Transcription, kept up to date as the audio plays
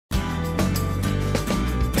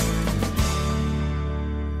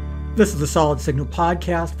This is the Solid Signal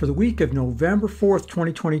podcast for the week of November 4th,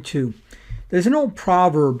 2022. There's an old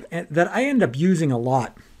proverb that I end up using a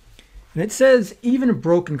lot, and it says, even a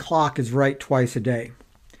broken clock is right twice a day.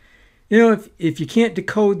 You know, if you can't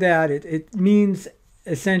decode that, it means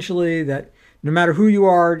essentially that no matter who you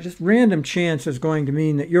are, just random chance is going to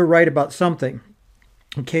mean that you're right about something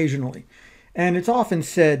occasionally. And it's often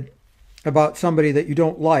said about somebody that you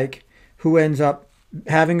don't like who ends up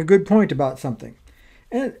having a good point about something.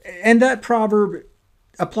 And that proverb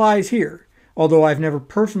applies here, although I've never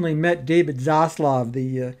personally met David Zaslav,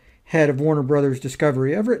 the head of Warner Brothers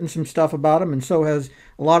Discovery. I've written some stuff about him, and so has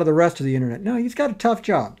a lot of the rest of the internet. No, he's got a tough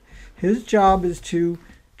job. His job is to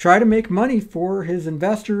try to make money for his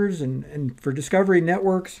investors and for Discovery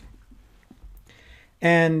Networks.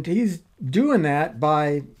 And he's doing that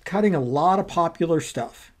by cutting a lot of popular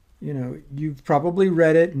stuff. You know, you've probably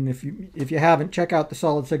read it, and if you haven't, check out the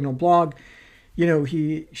Solid Signal blog. You know,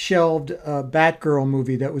 he shelved a Batgirl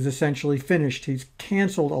movie that was essentially finished. He's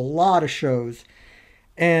canceled a lot of shows.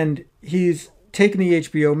 And he's taken the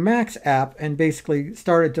HBO Max app and basically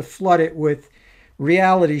started to flood it with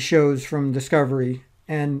reality shows from Discovery.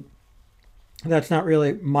 And that's not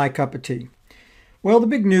really my cup of tea. Well, the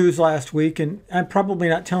big news last week, and I'm probably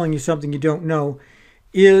not telling you something you don't know,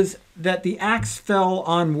 is that the axe fell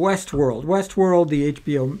on Westworld. Westworld, the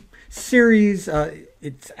HBO series,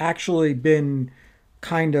 it's actually been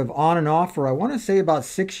kind of on and off for, I want to say, about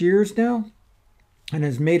 6 years now, and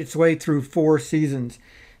has made its way through 4 seasons.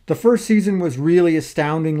 The first season was really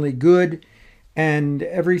astoundingly good, and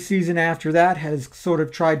every season after that has sort of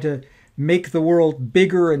tried to make the world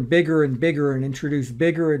bigger and bigger and bigger and introduce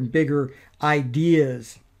bigger and bigger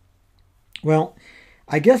ideas. Well,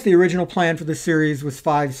 I guess the original plan for the series was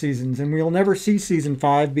 5 seasons, and we'll never see season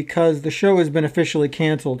 5 because the show has been officially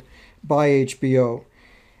canceled by HBO.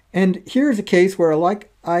 And here's a case where,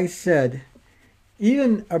 like I said,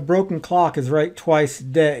 even a broken clock is right twice a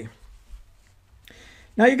day.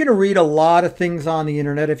 Now, you're going to read a lot of things on the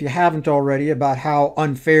internet, if you haven't already, about how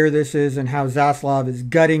unfair this is and how Zaslav is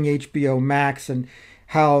gutting HBO Max and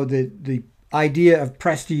how the idea of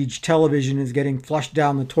prestige television is getting flushed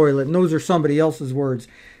down the toilet. And those are somebody else's words,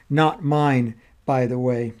 not mine, by the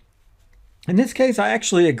way. In this case, I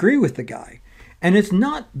actually agree with the guy. And it's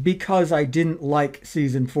not because I didn't like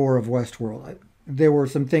season 4 of Westworld. There were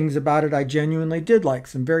some things about it I genuinely did like,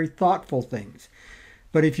 some very thoughtful things.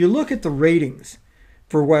 But if you look at the ratings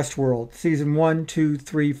for Westworld, season 1, 2,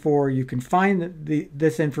 3, 4, you can find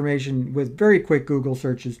this information with very quick Google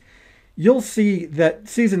searches. You'll see that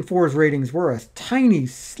season 4's ratings were a tiny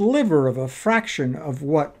sliver of a fraction of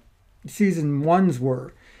what season 1's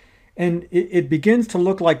were. And it begins to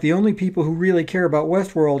look like the only people who really care about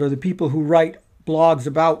Westworld are the people who write blogs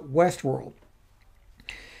about Westworld.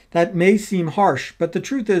 That may seem harsh, but the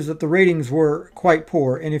truth is that the ratings were quite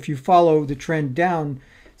poor. And if you follow the trend down,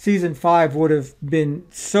 season 5 would have been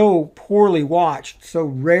so poorly watched, so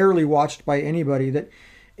rarely watched by anybody, that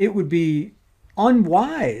it would be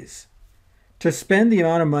unwise to spend the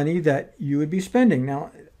amount of money that you would be spending. Now,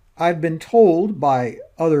 I've been told by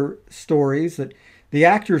other stories that the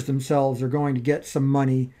actors themselves are going to get some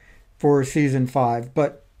money for season 5,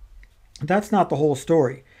 but that's not the whole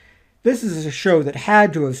story. This is a show that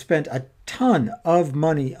had to have spent a ton of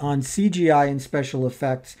money on CGI and special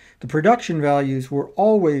effects. The production values were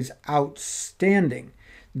always outstanding.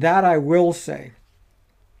 That I will say.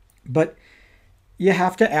 But you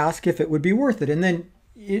have to ask if it would be worth it. And then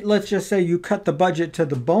let's just say you cut the budget to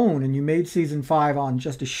the bone and you made season 5 on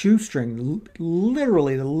just a shoestring,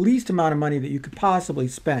 literally the least amount of money that you could possibly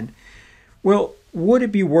spend. Well, would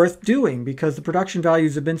it be worth doing because the production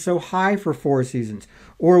values have been so high for 4 seasons?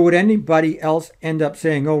 Or would anybody else end up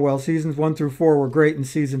saying, oh, well, seasons 1 through 4 were great and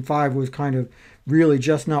season 5 was kind of really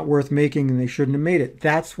just not worth making and they shouldn't have made it?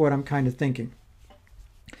 That's what I'm kind of thinking.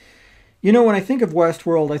 You know, when I think of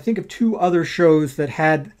Westworld, I think of 2 other shows that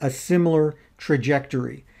had a similar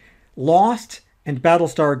trajectory. Lost and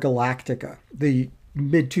Battlestar Galactica, the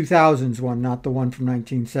mid-2000s one, not the one from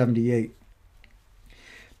 1978.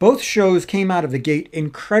 Both shows came out of the gate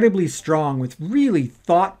incredibly strong with really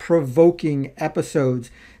thought-provoking episodes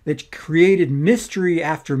that created mystery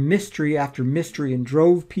after mystery after mystery and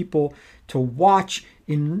drove people to watch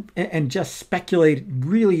and just speculate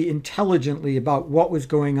really intelligently about what was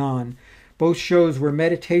going on. Both shows were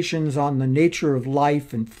meditations on the nature of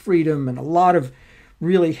life and freedom and a lot of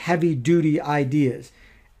really heavy-duty ideas.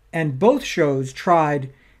 And both shows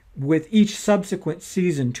tried, with each subsequent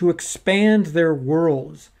season, to expand their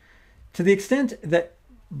worlds to the extent that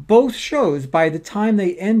both shows, by the time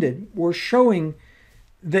they ended, were showing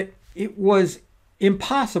that it was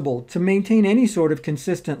impossible to maintain any sort of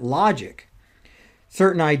consistent logic.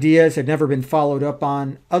 Certain ideas had never been followed up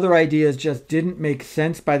on. Other ideas just didn't make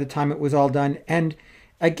sense by the time it was all done. And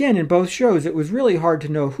again, in both shows, it was really hard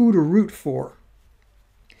to know who to root for.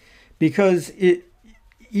 Because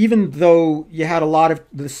even though you had a lot of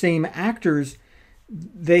the same actors,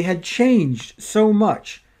 they had changed so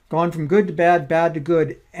much, gone from good to bad, bad to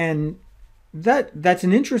good. And that's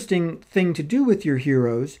an interesting thing to do with your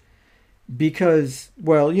heroes. Because,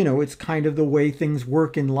 well, it's kind of the way things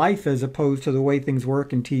work in life as opposed to the way things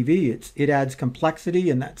work in TV. It adds complexity,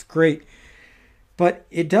 and that's great. But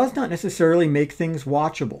it does not necessarily make things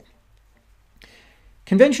watchable.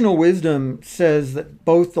 Conventional wisdom says that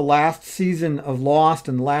both the last season of Lost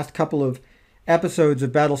and the last couple of episodes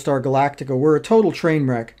of Battlestar Galactica were a total train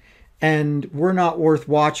wreck and were not worth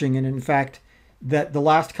watching. And in fact, that the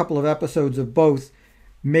last couple of episodes of both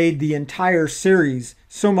made the entire series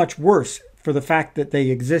so much worse for the fact that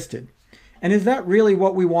they existed. And is that really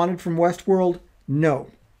what we wanted from Westworld? No.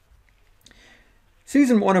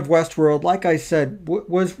 Season 1 of Westworld, like I said,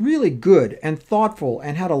 was really good and thoughtful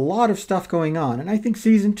and had a lot of stuff going on. And I think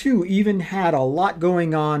Season 2 even had a lot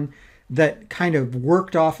going on that kind of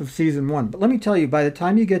worked off of Season 1. But let me tell you, by the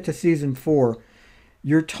time you get to Season 4,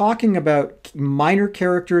 you're talking about minor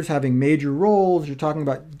characters having major roles. You're talking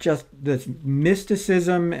about just this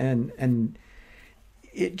mysticism, and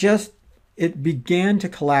it began to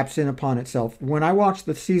collapse in upon itself. When I watched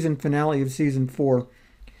the season finale of Season 4,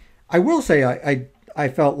 I will say I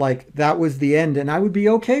felt like that was the end, and I would be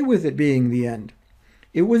okay with it being the end.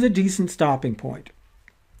 It was a decent stopping point.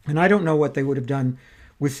 And I don't know what they would have done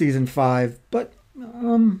with Season 5, but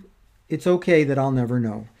it's okay that I'll never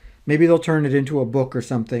know. Maybe they'll turn it into a book or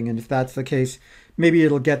something, and if that's the case, maybe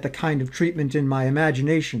it'll get the kind of treatment in my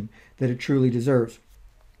imagination that it truly deserves.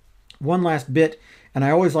 One last bit, and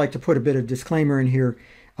I always like to put a bit of disclaimer in here,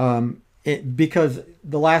 because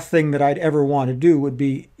the last thing that I'd ever want to do would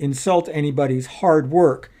be insult anybody's hard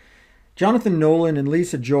work. Jonathan Nolan and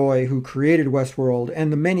Lisa Joy, who created Westworld,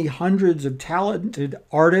 and the many hundreds of talented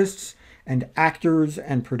artists and actors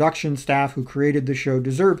and production staff who created the show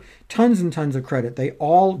deserve tons and tons of credit. They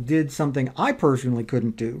all did something I personally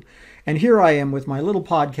couldn't do. And here I am with my little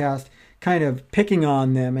podcast kind of picking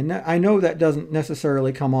on them. And I know that doesn't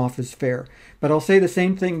necessarily come off as fair. But I'll say the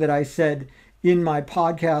same thing that I said in my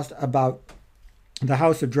podcast about the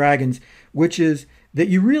House of Dragons, which is that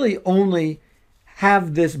you really only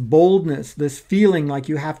have this boldness, this feeling like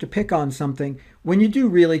you have to pick on something when you do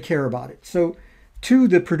really care about it. So to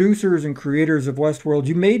the producers and creators of Westworld,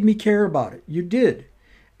 you made me care about it. You did.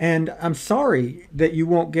 And I'm sorry that you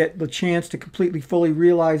won't get the chance to completely, fully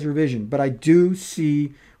realize your vision. But I do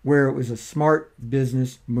see where it was a smart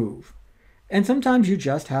business move. And sometimes you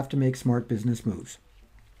just have to make smart business moves.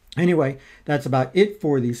 Anyway, that's about it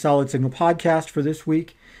for the Solid Signal podcast for this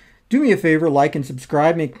week. Do me a favor, like and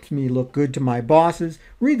subscribe, makes me look good to my bosses.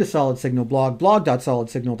 Read the Solid Signal blog,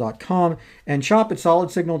 blog.solidsignal.com, and shop at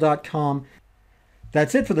solidsignal.com.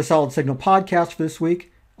 That's it for the Solid Signal podcast for this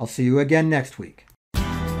week. I'll see you again next week.